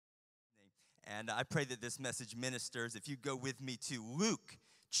And I pray that this message ministers. If you go with me to Luke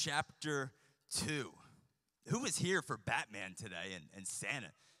chapter 2. Who was here for Batman today and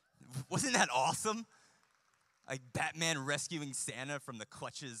Santa? Wasn't that awesome? Like Batman rescuing Santa from the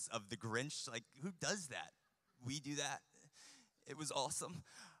clutches of the Grinch. Like, who does that? We do that. It was awesome.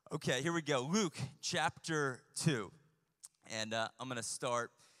 Okay, here we go. Luke chapter 2. And I'm going to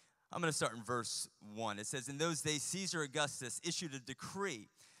start in verse 1. It says, "In those days, Caesar Augustus issued a decree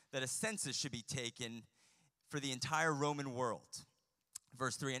that a census should be taken for the entire Roman world."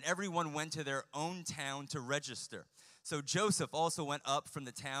 Verse 3, "And everyone went to their own town to register. So Joseph also went up from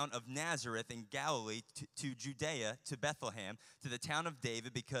the town of Nazareth in Galilee to Judea, to Bethlehem, to the town of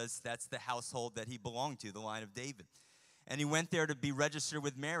David, because that's the household that he belonged to, the line of David. And he went there to be registered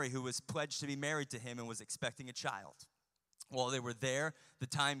with Mary, who was pledged to be married to him and was expecting a child. While they were there, the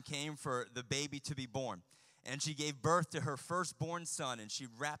time came for the baby to be born. And she gave birth to her firstborn son, and she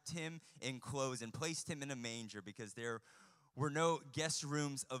wrapped him in clothes and placed him in a manger, because there were no guest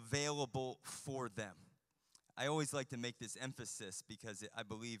rooms available for them." I always like to make this emphasis because I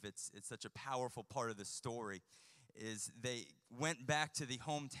believe it's such a powerful part of the story, is they went back to the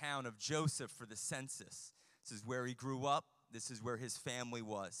hometown of Joseph for the census. This is where he grew up. This is where his family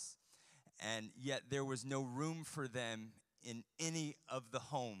was. And yet there was no room for them in any of the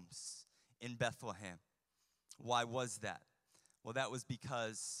homes in Bethlehem. Why was that? Well, that was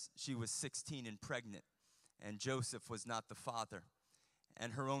because she was 16 and pregnant, and Joseph was not the father.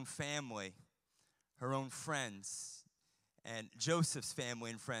 And her own family, her own friends, and Joseph's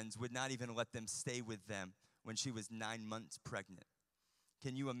family and friends would not even let them stay with them when she was 9 months pregnant.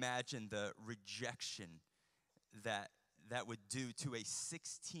 Can you imagine the rejection that would do to a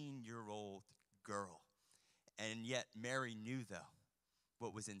 16-year-old girl? And yet Mary knew, though,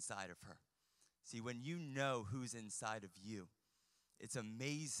 what was inside of her. See, when you know who's inside of you, it's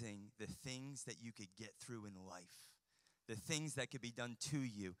amazing the things that you could get through in life. The things that could be done to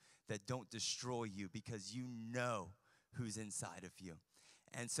you that don't destroy you, because you know who's inside of you.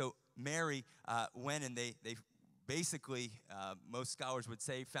 And so Mary went, and they basically, most scholars would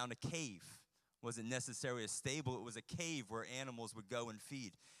say, found a cave. It wasn't necessarily a stable. It was a cave where animals would go and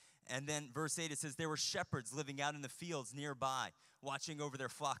feed. And then verse 8, it says, "There were shepherds living out in the fields nearby, watching over their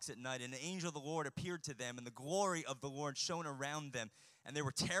flocks at night. And the angel of the Lord appeared to them, and the glory of the Lord shone around them. And they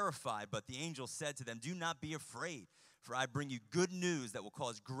were terrified. But the angel said to them, 'Do not be afraid, for I bring you good news that will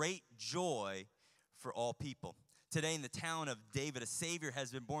cause great joy for all people. Today in the town of David, a Savior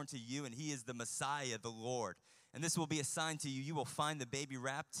has been born to you, and he is the Messiah, the Lord. And this will be a sign to you. You will find the baby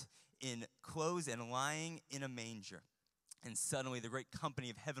wrapped in clothes and lying in a manger.' And suddenly the great company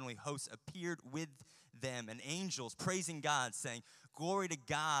of heavenly hosts appeared with them, and angels praising God, saying, 'Glory to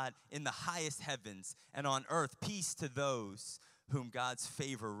God in the highest heavens, and on earth peace to those whom God's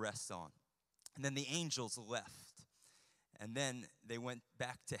favor rests on.' And then the angels left. And then they went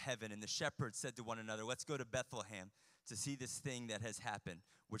back to heaven, and the shepherds said to one another, 'Let's go to Bethlehem to see this thing that has happened,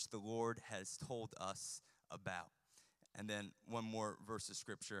 which the Lord has told us about.'" And then one more verse of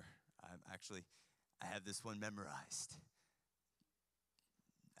scripture. I have this one memorized.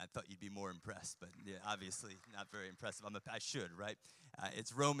 I thought you'd be more impressed, but yeah, obviously not very impressive. I should, right?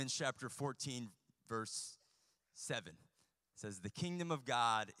 It's Romans chapter 14, verse 7. It says, "The kingdom of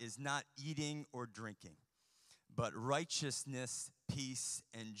God is not eating or drinking, but righteousness, peace,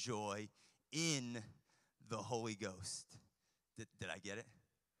 and joy in the Holy Ghost." Did I get it?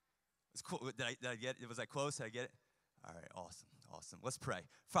 It's cool. Did I get it? Was I close? Did I get it? All right, awesome. Let's pray.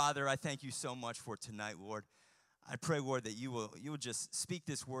 Father, I thank you so much for tonight, Lord. I pray, Lord, that you will just speak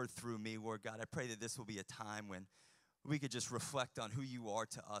this word through me, Lord God. I pray that this will be a time when we could just reflect on who you are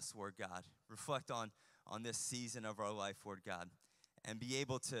to us, Lord God. Reflect on this season of our life, Lord God, and be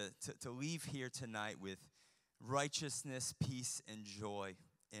able to leave here tonight with righteousness, peace, and joy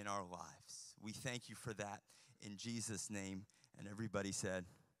in our lives. We thank you for that in Jesus' name. And everybody said,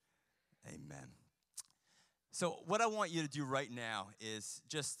 amen. So what I want you to do right now is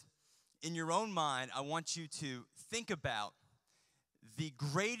just, in your own mind, I want you to think about the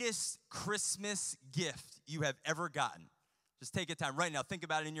greatest Christmas gift you have ever gotten. Just take a time right now. Think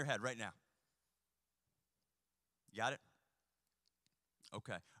about it in your head right now. You got it?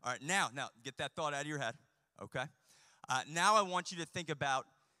 Okay. All right, now get that thought out of your head, okay? Now I want you to think about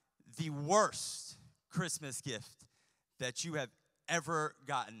the worst Christmas gift that you have ever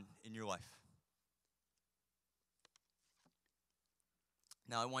gotten in your life.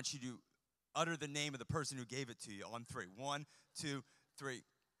 Now I want you to utter the name of the person who gave it to you on 3. 1, 2, 3.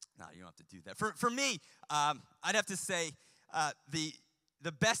 No, you don't have to do that. For me, I'd have to say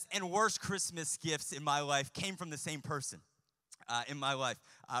the best and worst Christmas gifts in my life came from the same person. in my life.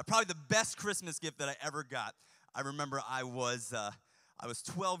 Probably the best Christmas gift that I ever got. I remember I was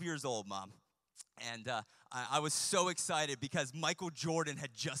 12 years old, Mom. And I was so excited because Michael Jordan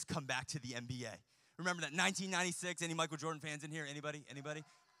had just come back to the NBA. Remember that, 1996? Any Michael Jordan fans in here? Anybody? Anybody?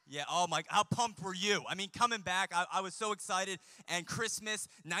 Yeah, oh my, how pumped were you? I mean, coming back, I was so excited. And Christmas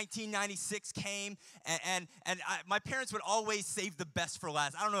 1996 came, and my parents would always save the best for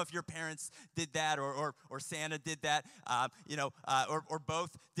last. I don't know if your parents did that or Santa did that, or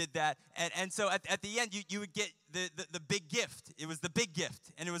both did that. And so at the end, you would get the big gift. It was the big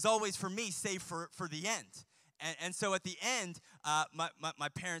gift, and it was always for me, saved for the end. And so at the end, my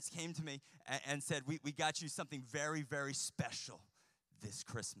parents came to me and said, we got you something very, very special this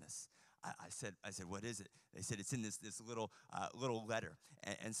Christmas. I said, what is it? They said, it's in this little letter.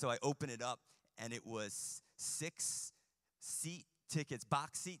 And so I opened it up, and it was 6 seat tickets,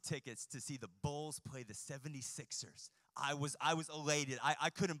 box seat tickets to see the Bulls play the 76ers. I was elated. I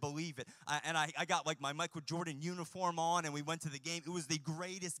couldn't believe it. I got like my Michael Jordan uniform on, and we went to the game. It was the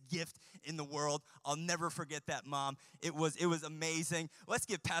greatest gift in the world. I'll never forget that, Mom. It was amazing. Let's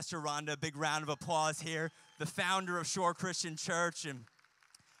give Pastor Rhonda a big round of applause here, the founder of Shore Christian Church, and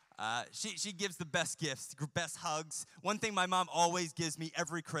she gives the best gifts, best hugs. One thing my mom always gives me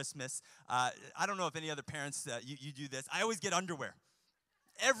every Christmas, I don't know if any other parents, you do this. I always get underwear.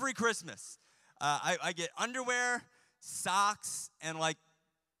 Every Christmas. I get underwear, socks, and like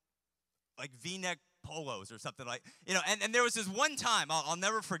V-neck polos or something like, and there was this one time, I'll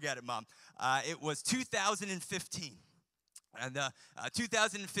never forget it, Mom. It was 2015. And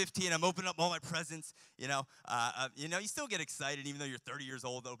 2015, I'm opening up all my presents. You still get excited even though you're 30 years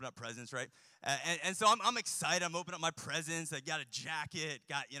old to open up presents, right? And so I'm excited. I'm opening up my presents. I got a jacket,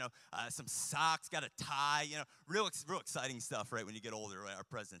 got some socks, got a tie. Real exciting stuff, right? When you get older, right? Our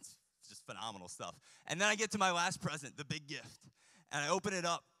presents, it's just phenomenal stuff. And then I get to my last present, the big gift, and I open it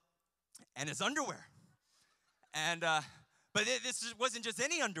up, and it's underwear. And but this wasn't just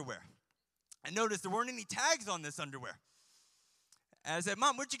any underwear. I noticed there weren't any tags on this underwear. And I said,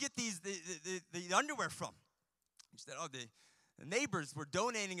 Mom, where'd you get the underwear from? She said, the neighbors were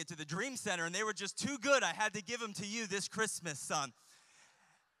donating it to the Dream Center, and they were just too good. I had to give them to you this Christmas, son.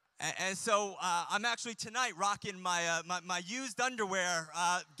 And so I'm actually tonight rocking my used underwear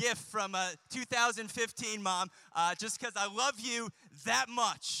gift from 2015, Mom, just because I love you that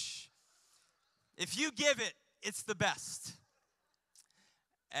much. If you give it, it's the best.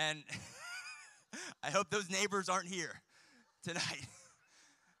 And I hope those neighbors aren't here tonight.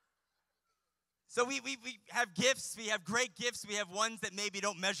 So we have gifts. We have great gifts. We have ones that maybe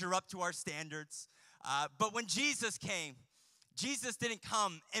don't measure up to our standards. But when Jesus came, Jesus didn't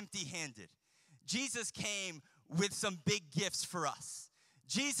come empty-handed. Jesus came with some big gifts for us.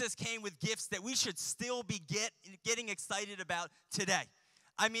 Jesus came with gifts that we should still be getting excited about today.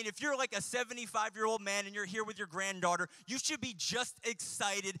 I mean, if you're like a 75-year-old man and you're here with your granddaughter, you should be just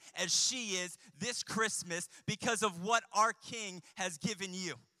excited as she is this Christmas because of what our King has given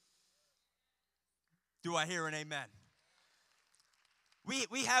you. Do I hear an amen?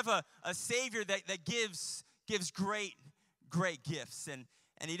 We have a Savior that gives great gifts, and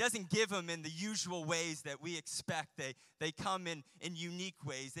he doesn't give them in the usual ways that we expect. They come in unique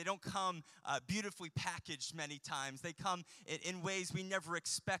ways. They don't come beautifully packaged many times. They come in ways we never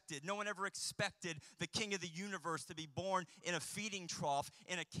expected. No one ever expected the King of the universe to be born in a feeding trough,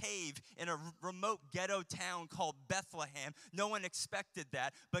 in a cave, in a remote ghetto town called Bethlehem. No one expected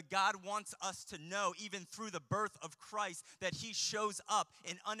that. But God wants us to know, even through the birth of Christ, that he shows up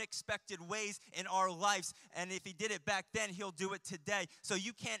in unexpected ways in our lives. And if he did it back then, he'll do it today. So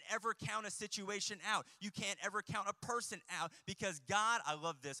you can't ever count a situation out. You can't ever count a person out because God, I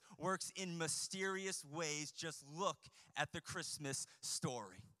love this, works in mysterious ways. Just look at the Christmas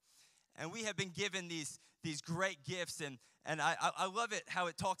story. And we have been given these great gifts, and I love it how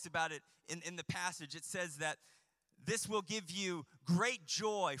it talks about it in the passage. It says that this will give you great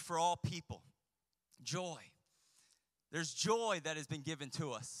joy for all people. Joy. There's joy that has been given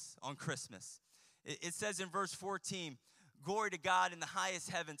to us on Christmas. It says in verse 14, glory to God in the highest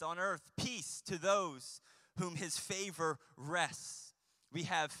heavens, on earth, peace to those whom his favor rests. We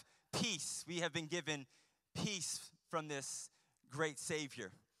have peace. We have been given peace from this great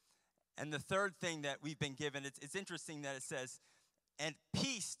Savior. And the third thing that we've been given, it's interesting that it says, and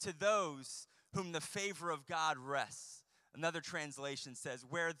peace to those whom the favor of God rests. Another translation says,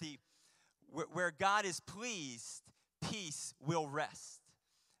 where God is pleased, peace will rest.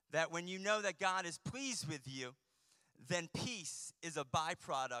 That when you know that God is pleased with you, then peace is a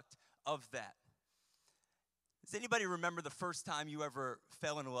byproduct of that. Does anybody remember the first time you ever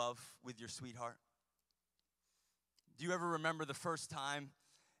fell in love with your sweetheart? Do you ever remember the first time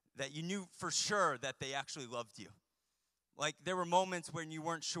that you knew for sure that they actually loved you? Like there were moments when you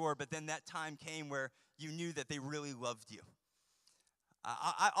weren't sure, but then that time came where you knew that they really loved you.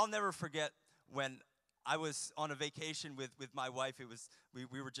 I'll never forget when I was on a vacation with my wife.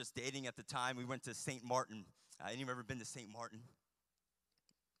 We were just dating at the time. We went to St. Martin. Anyone ever been to St. Martin?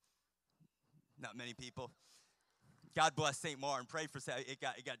 Not many people. God bless St. Martin. Pray for it.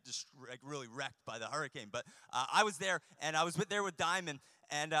 Got just like really wrecked by the hurricane. But I was there, and I was there with Diamond,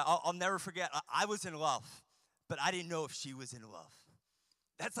 and I'll never forget. I was in love, but I didn't know if she was in love.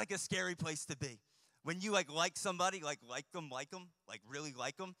 That's like a scary place to be. When you like somebody, like them, like really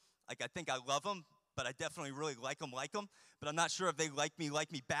like them. Like I think I love them, but I definitely really like them. But I'm not sure if they like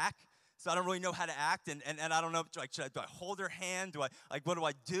me back. So I don't really know how to act, and I don't know, do I hold her hand? What do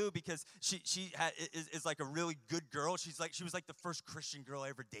I do? Because she is like a really good girl. She was like the first Christian girl I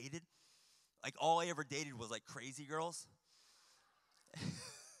ever dated. Like all I ever dated was like crazy girls.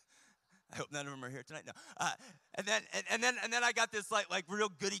 I hope none of them are here tonight. No. And then I got this like real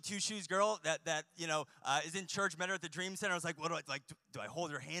goody two shoes girl that is in church. Met her at the Dream Center. I was like, what do I like? Do I hold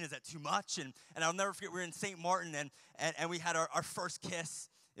her hand? Is that too much? And I'll never forget. We were in St. Martin and we had our first kiss.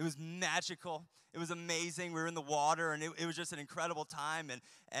 It was magical. It was amazing. We were in the water, and it was just an incredible time.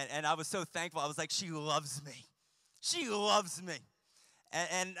 And I was so thankful. I was like, she loves me. She loves me.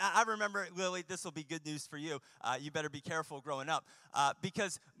 And I remember, Lily, this will be good news for you. You better be careful growing up.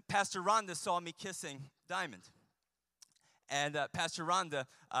 Because Pastor Rhonda saw me kissing Diamond. And Pastor Rhonda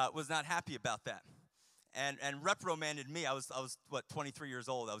was not happy about that. And reprimanded me. I was 23 years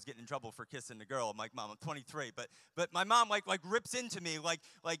old. I was getting in trouble for kissing the girl. I'm like, Mom, I'm 23. But my mom like rips into me like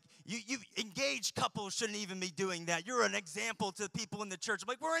you engaged couples shouldn't even be doing that. You're an example to people in the church. I'm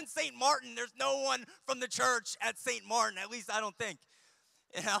like, we're in St. Martin. There's no one from the church at St. Martin. At least I don't think.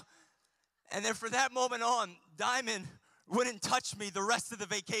 And then for that moment on, Diamond wouldn't touch me the rest of the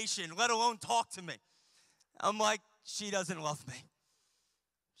vacation, let alone talk to me. I'm like, she doesn't love me.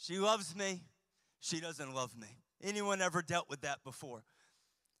 She loves me. She doesn't love me. Anyone ever dealt with that before?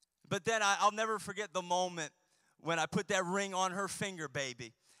 But then I'll never forget the moment when I put that ring on her finger,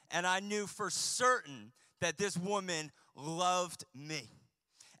 baby, and I knew for certain that this woman loved me.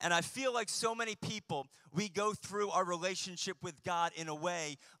 And I feel like so many people, we go through our relationship with God in a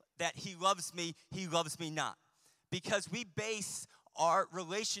way that he loves me not. Because we base our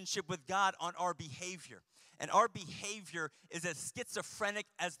relationship with God on our behavior. And our behavior is as schizophrenic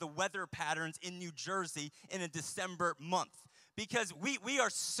as the weather patterns in New Jersey in a December month. Because we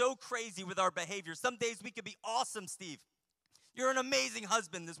are so crazy with our behavior. Some days we could be awesome, Steve. You're an amazing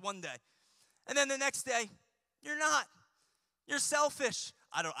husband this one day. And then the next day, you're not. You're selfish.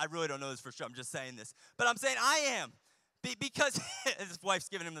 I really don't know this for sure. I'm just saying this. But I'm saying I am. Because his wife's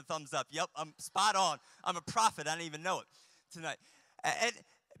giving him the thumbs up. Yep, I'm spot on. I'm a prophet. I didn't even know it tonight. And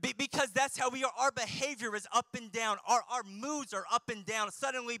because that's how we are. Our behavior is up and down. Our moods are up and down.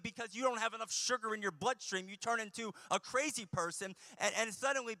 Suddenly, because you don't have enough sugar in your bloodstream, you turn into a crazy person. And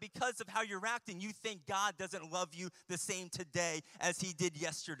suddenly, because of how you're acting, you think God doesn't love you the same today as he did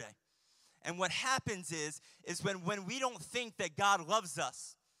yesterday. And what happens is when we don't think that God loves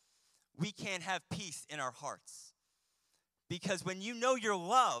us, we can't have peace in our hearts. Because when you know you're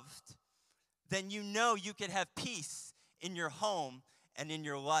loved, then you know you can have peace in your home and in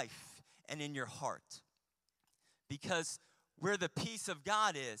your life and in your heart. Because where the peace of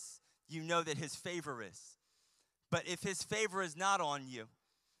God is, you know that his favor is. But if his favor is not on you,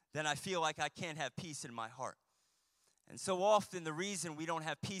 then I feel like I can't have peace in my heart. And so often the reason we don't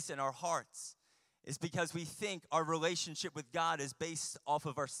have peace in our hearts is because we think our relationship with God is based off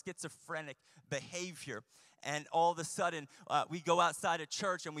of our schizophrenic behavior. And all of a sudden, we go outside of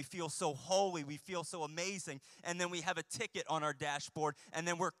church and we feel so holy, we feel so amazing, and then we have a ticket on our dashboard, and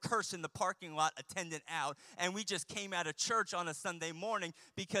then we're cursing the parking lot attendant out, and we just came out of church on a Sunday morning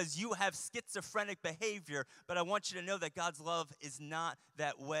because you have schizophrenic behavior. But I want you to know that God's love is not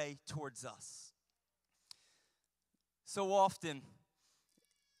that way towards us. So often,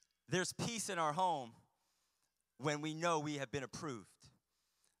 there's peace in our home when we know we have been approved.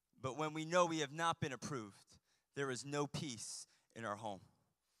 But when we know we have not been approved, there is no peace in our home.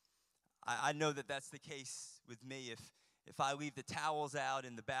 I know that that's the case with me. If I leave the towels out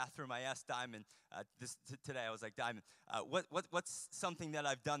in the bathroom, I asked Diamond today, I was like, Diamond, what's something that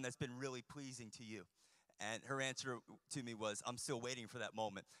I've done that's been really pleasing to you? And her answer to me was, I'm still waiting for that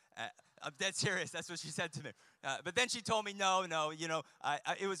moment. I'm dead serious. That's what she said to me. But then she told me, no,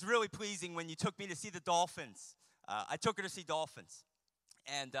 it was really pleasing when you took me to see the dolphins. I took her to see dolphins.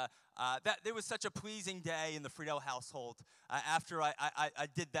 And there was such a pleasing day in the Friedel household after I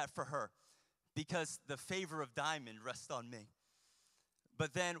did that for her. because the favor of diamond rests on me.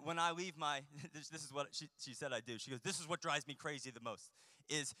 But then when I leave this is what she said I do. She goes, this is what drives me crazy the most,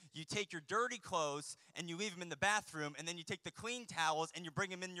 is you take your dirty clothes and you leave them in the bathroom, and then you take the clean towels and you bring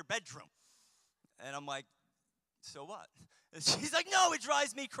them in your bedroom. And I'm like, so what? And she's like, no, it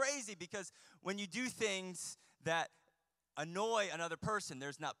drives me crazy, because when you do things that annoy another person,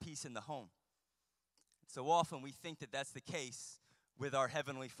 there's not peace in the home. So often we think that that's the case with our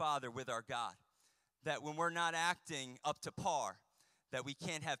Heavenly Father, with our God, that when we're not acting up to par, that we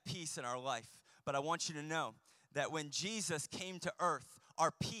can't have peace in our life. But I want you to know that when Jesus came to earth,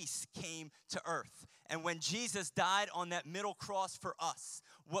 our peace came to earth. And when Jesus died on that middle cross for us,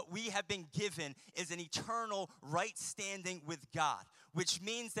 what we have been given is an eternal right standing with God, which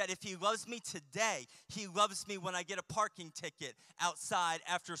means that if he loves me today, he loves me when I get a parking ticket outside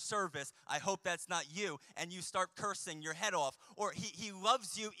after service. I hope that's not you, and you start cursing your head off. Or he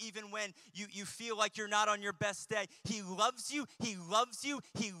loves you even when you feel like you're not on your best day. He loves you, he loves you,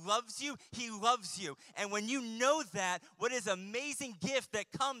 he loves you, he loves you. And when you know that, what is an amazing gift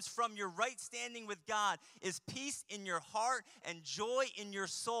that comes from your right standing with God is peace in your heart and joy in your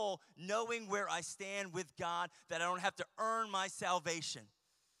soul, knowing where I stand with God, that I don't have to earn my salvation.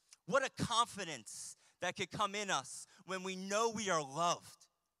 What a confidence that could come in us when we know we are loved.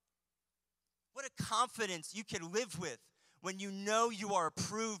 What a confidence you can live with when you know you are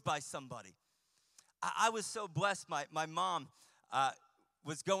approved by somebody. I was so blessed. My mom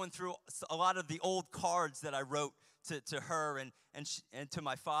was going through a lot of the old cards that I wrote to her and to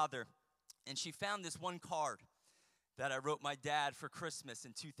my father. And she found this one card that I wrote my dad for Christmas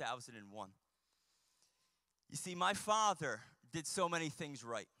in 2001. You see, my father did so many things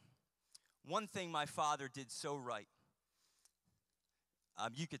right. One thing my father did so right.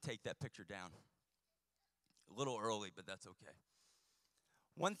 You could take that picture down. A little early, but that's okay.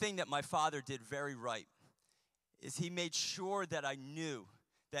 One thing that my father did very right is he made sure that I knew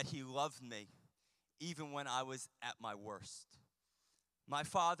that he loved me even when I was at my worst. My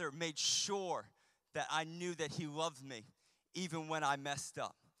father made sure that I knew that he loved me even when I messed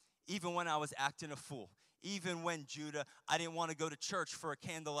up, even when I was acting a fool, even when, Judah, I didn't want to go to church for a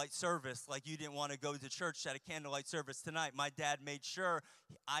candlelight service like you didn't want to go to church at a candlelight service tonight. My dad made sure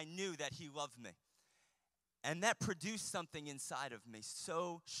I knew that he loved me. And that produced something inside of me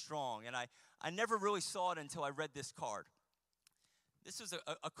so strong. And I never really saw it until I read this card. This was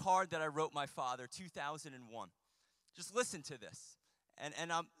a card that I wrote my father, 2001. Just listen to this.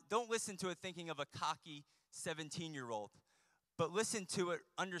 And don't listen to it thinking of a cocky 17-year-old, but listen to it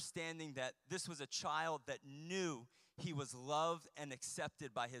understanding that this was a child that knew he was loved and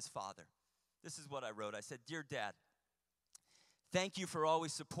accepted by his father. This is what I wrote. I said, "Dear Dad, thank you for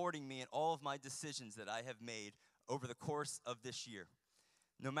always supporting me in all of my decisions that I have made over the course of this year.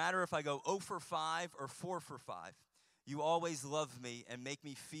 No matter if I go 0 for 5 or 4 for 5, you always love me and make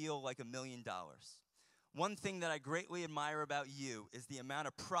me feel like $1 million. One thing that I greatly admire about you is the amount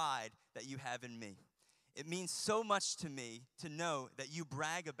of pride that you have in me. It means so much to me to know that you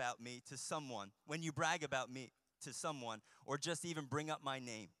brag about me to someone, when you brag about me to someone, or just even bring up my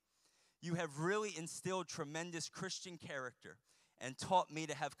name. You have really instilled tremendous Christian character and taught me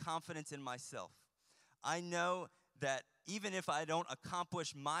to have confidence in myself. I know that even if I don't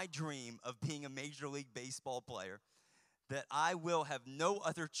accomplish my dream of being a Major League Baseball player, that I will have no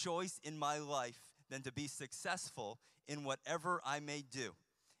other choice in my life than to be successful in whatever I may do.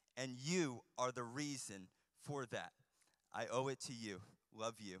 And you are the reason for that. I owe it to you.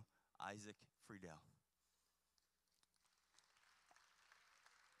 Love you, Isaac Friedel."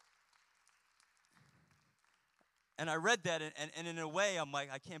 And I read that, and in a way, I'm like,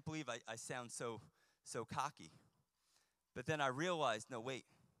 I can't believe I sound so cocky. But then I realized, no, wait.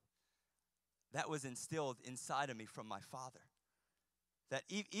 That was instilled inside of me from my father. That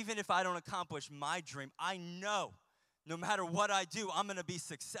even if I don't accomplish my dream, I know no matter what I do, I'm going to be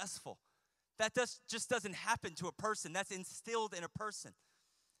successful. That just doesn't happen to a person. That's instilled in a person.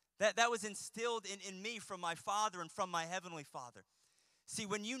 That was instilled in me from my father and from my heavenly Father. See,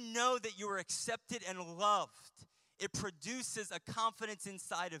 when you know that you are accepted and loved, it produces a confidence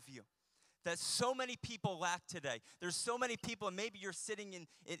inside of you that so many people lack today. There's so many people, and maybe you're sitting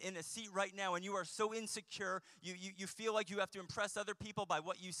in a seat right now and you are so insecure. You feel like you have to impress other people by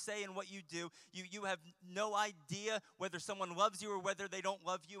what you say and what you do. You have no idea whether someone loves you or whether they don't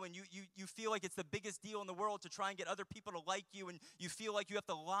love you, and you feel like it's the biggest deal in the world to try and get other people to like you, and you feel like you have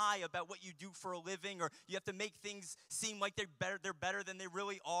to lie about what you do for a living, or you have to make things seem like they're better than they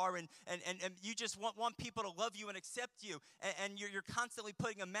really are, and you just want people to love you and accept you, and you're constantly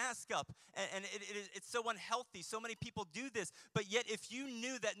putting a mask up. And it's so unhealthy. So many people do this. But yet, if you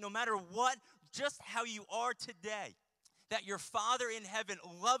knew that no matter what just how you are today, that your Father in heaven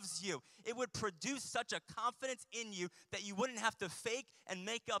loves you, it would produce such a confidence in you that you wouldn't have to fake and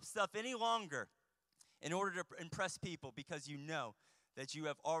make up stuff any longer in order to impress people, because you know that you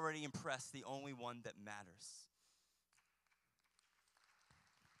have already impressed the only one that matters.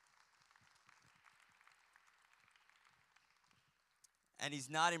 And he's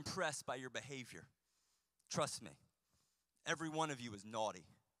not impressed by your behavior. Trust me. Every one of you is naughty.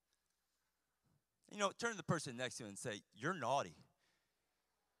 You know, turn to the person next to you and say, you're naughty.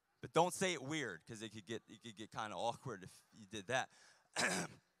 But don't say it weird, because it could get kind of awkward if you did that.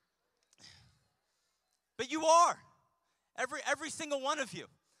 But you are. Every single one of you.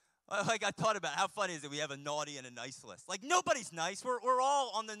 Like, I thought about how funny is it we have a naughty and a nice list. Like, nobody's nice. We're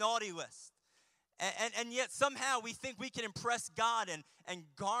all on the naughty list. And yet somehow we think we can impress God and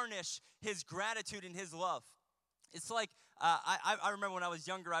garnish his gratitude and his love. It's like, I remember when I was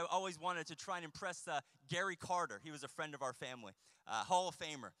younger, I always wanted to try and impress Gary Carter. He was a friend of our family, Hall of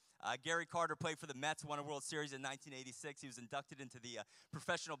Famer. Gary Carter played for the Mets, won a World Series in 1986. He was inducted into the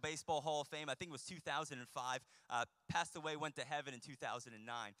Professional Baseball Hall of Fame. I think it was 2005. Passed away, went to heaven in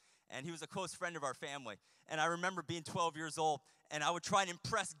 2009. And he was a close friend of our family. And I remember being 12 years old, and I would try and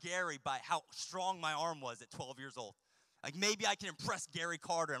impress Gary by how strong my arm was at 12 years old. Like, maybe I can impress Gary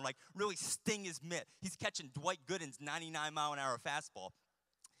Carter and, like, really sting his mitt. He's catching Dwight Gooden's 99-mile-an-hour fastball.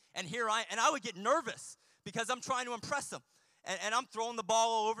 And I would get nervous because I'm trying to impress him. And I'm throwing the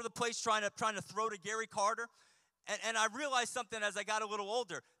ball all over the place, trying to throw to Gary Carter. And I realized something as I got a little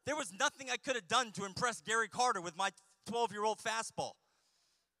older. There was nothing I could have done to impress Gary Carter with my 12-year-old fastball.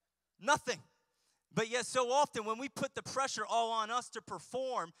 Nothing. But yet so often when we put the pressure all on us to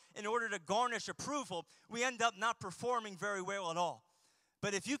perform in order to garnish approval, we end up not performing very well at all.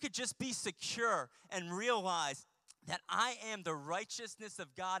 But if you could just be secure and realize that I am the righteousness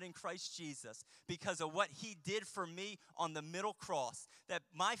of God in Christ Jesus because of what he did for me on the middle cross, that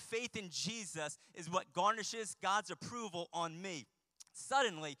my faith in Jesus is what garnishes God's approval on me.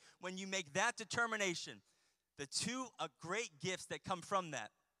 Suddenly, when you make that determination, the two great gifts that come from that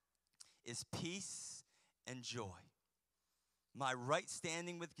is peace and joy. My right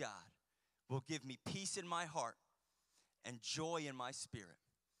standing with God will give me peace in my heart and joy in my spirit.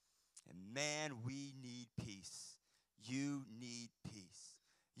 And man, we need peace. You need peace.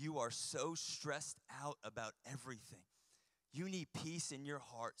 You are so stressed out about everything. You need peace in your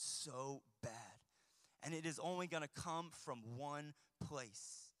heart so bad. And it is only going to come from one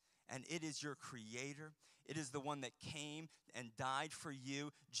place. And it is your Creator. It is the one that came and died for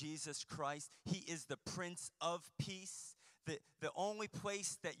you, Jesus Christ. He is the Prince of Peace. The only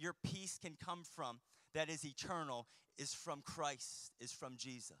place that your peace can come from that is eternal is from Christ, is from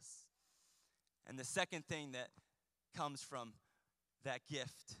Jesus. And the second thing that comes from that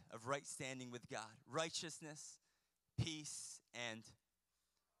gift of right standing with God, righteousness, peace, and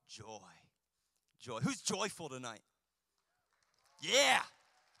joy. Joy. Who's joyful tonight? Yeah.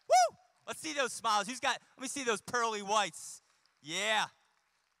 Woo! Let's see those smiles. Let me see those pearly whites. Yeah.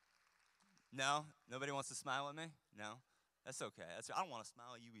 No? Nobody wants to smile at me? No? That's okay. I don't want to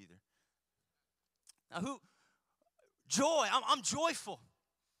smile at you either. Now joy, I'm joyful.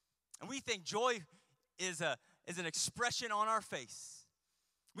 And we think joy is an expression on our face.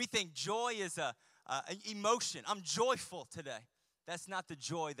 We think joy is an emotion. I'm joyful today. That's not the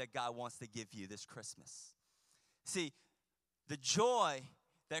joy that God wants to give you this Christmas. See, the joy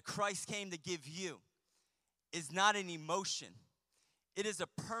that Christ came to give you is not an emotion. It is a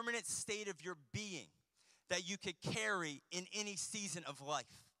permanent state of your being that you could carry in any season of life.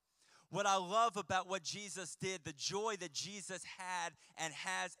 What I love about what Jesus did, the joy that Jesus had and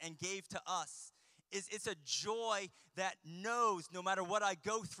has and gave to us, is it's a joy that knows no matter what I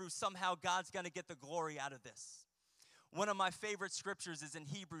go through, somehow God's going to get the glory out of this. One of my favorite scriptures is in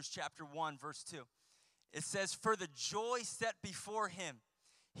Hebrews chapter 1, verse 2. It says, "For the joy set before him,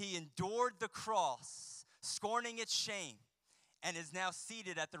 he endured the cross, scorning its shame, and is now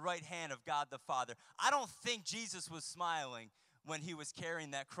seated at the right hand of God the Father." I don't think Jesus was smiling when he was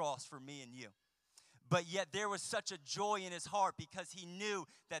carrying that cross for me and you. But yet there was such a joy in his heart because he knew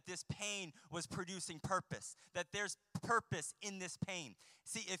that this pain was producing purpose, that there's purpose in this pain.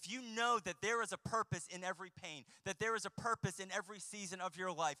 See, if you know that there is a purpose in every pain, that there is a purpose in every season of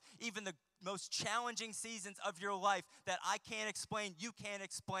your life, even the most challenging seasons of your life that I can't explain, you can't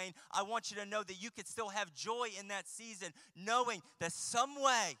explain, I want you to know that you could still have joy in that season, knowing that some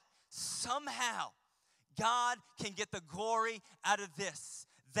way, somehow, God can get the glory out of this.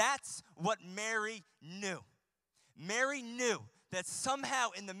 That's what Mary knew. Mary knew that somehow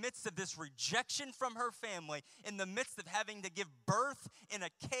in the midst of this rejection from her family, in the midst of having to give birth in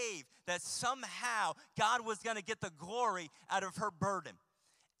a cave, that somehow God was going to get the glory out of her burden.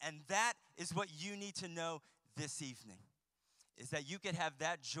 And that is what you need to know this evening, is that you could have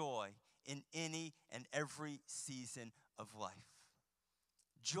that joy in any and every season of life.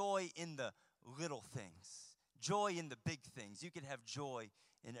 Joy in the little things. Joy in the big things. You can have joy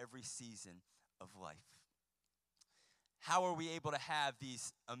in every season of life. How are we able to have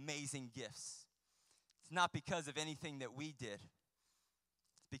these amazing gifts? It's not because of anything that we did.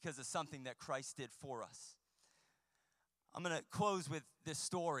 It's because of something that Christ did for us. I'm going to close with this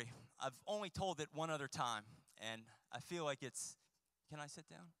story. I've only told it one other time, and I feel like it's, can I sit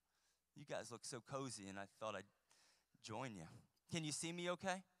down? You guys look so cozy, and I thought I'd join you. Can you see me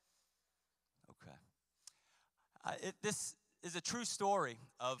okay? Okay. This is a true story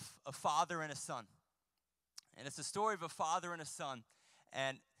of a father and a son. And it's a story of a father and a son.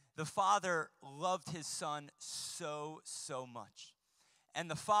 And the father loved his son so, so much. And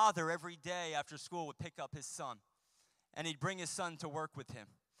the father, every day after school, would pick up his son. And he'd bring his son to work with him.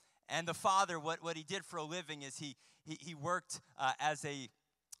 And the father, what he did for a living is he worked as a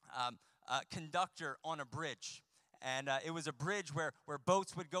conductor on a bridge. And it was a bridge where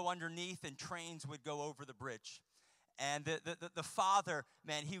boats would go underneath and trains would go over the bridge. And the father,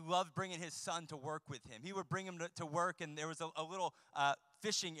 man, he loved bringing his son to work with him. He would bring him to work, and there was a little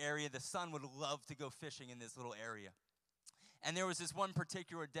fishing area. The son would love to go fishing in this little area. And there was this one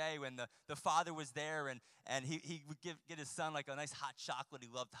particular day when the father was there, and he would get his son like a nice hot chocolate. He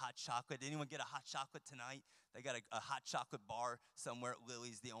loved hot chocolate. Did anyone get a hot chocolate tonight? They got a hot chocolate bar somewhere.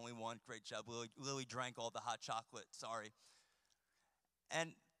 Lily's the only one. Great job, Lily. Lily drank all the hot chocolate. Sorry.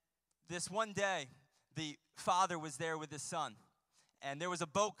 And this one day, the father was there with his son, and there was a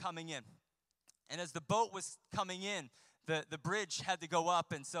boat coming in. And as the boat was coming in, the bridge had to go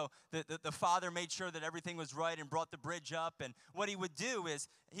up, and so the father made sure that everything was right and brought the bridge up. And what he would do is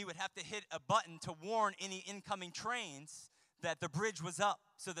he would have to hit a button to warn any incoming trains that the bridge was up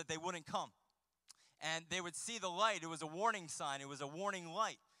so that they wouldn't come. And they would see the light. It was a warning sign. It was a warning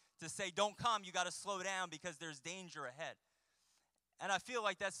light to say, don't come, you got to slow down because there's danger ahead. And I feel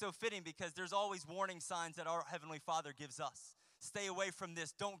like that's so fitting because there's always warning signs that our Heavenly Father gives us. Stay away from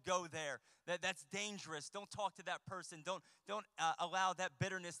this. Don't go there. That's dangerous. Don't talk to that person. Don't allow that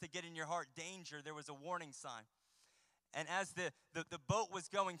bitterness to get in your heart. Danger. There was a warning sign. And as the boat was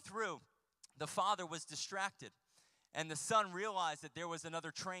going through, the father was distracted. And the son realized that there was another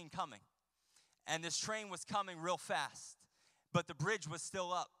train coming. And this train was coming real fast. But the bridge was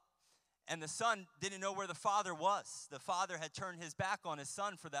still up. And the son didn't know where the father was. The father had turned his back on his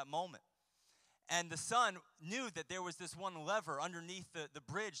son for that moment. And the son knew that there was this one lever underneath the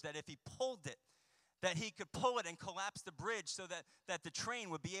bridge that if he pulled it, that he could pull it and collapse the bridge so that the train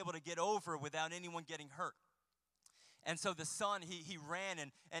would be able to get over without anyone getting hurt. And so the son, he ran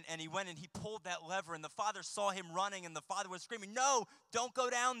and he went and he pulled that lever, and the father saw him running, and the father was screaming, no, don't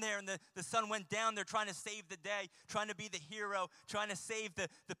go down there. And the son went down there trying to save the day, trying to be the hero, trying to save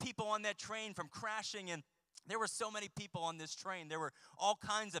the people on that train from crashing. And there were so many people on this train. There were all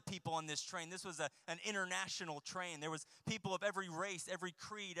kinds of people on this train. This was an international train. There was people of every race, every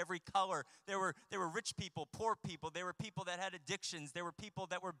creed, every color. There were rich people, poor people. There were people that had addictions. There were people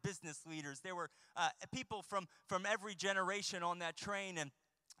that were business leaders. There were people from every generation on that train.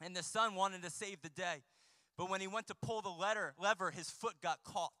 And the son wanted to save the day. But when he went to pull the lever, his foot got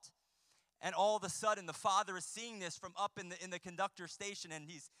caught. And all of a sudden, the father is seeing this from up in the conductor station, and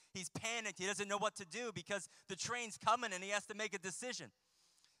he's panicked. He doesn't know what to do because the train's coming, and he has to make a decision.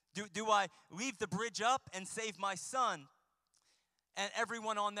 Do I leave the bridge up and save my son, and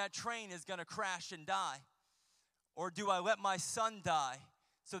everyone on that train is going to crash and die? Or do I let my son die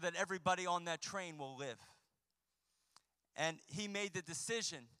so that everybody on that train will live? And he made the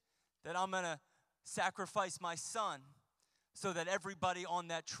decision that I'm going to sacrifice my son so that everybody on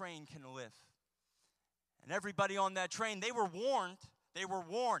that train can live. And everybody on that train, they were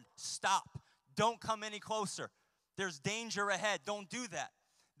warned. Stop. Don't come any closer. There's danger ahead. Don't do that.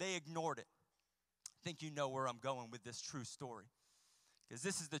 They ignored it. I think you know where I'm going with this true story. Because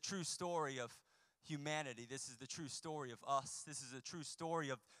this is the true story of humanity. This is the true story of us. This is the true story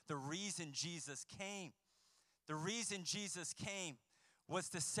of the reason Jesus came. The reason Jesus came was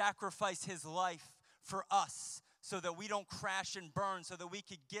to sacrifice his life for us, so that we don't crash and burn, so that we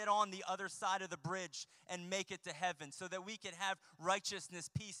could get on the other side of the bridge and make it to heaven, so that we could have righteousness,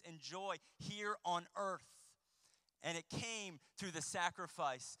 peace, and joy here on earth. And it came through the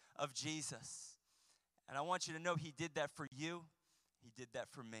sacrifice of Jesus. And I want you to know he did that for you. He did that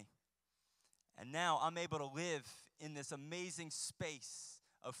for me. And now I'm able to live in this amazing space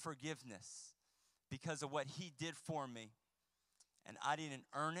of forgiveness because of what he did for me. And I didn't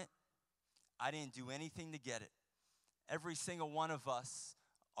earn it. I didn't do anything to get it. Every single one of us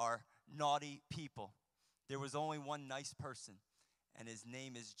are naughty people. There was only one nice person, and his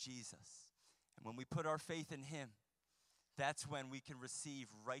name is Jesus. And when we put our faith in him, that's when we can receive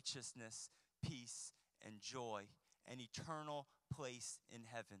righteousness, peace, and joy, an eternal place in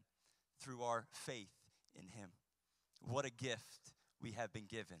heaven through our faith in him. What a gift we have been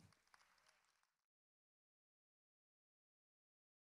given.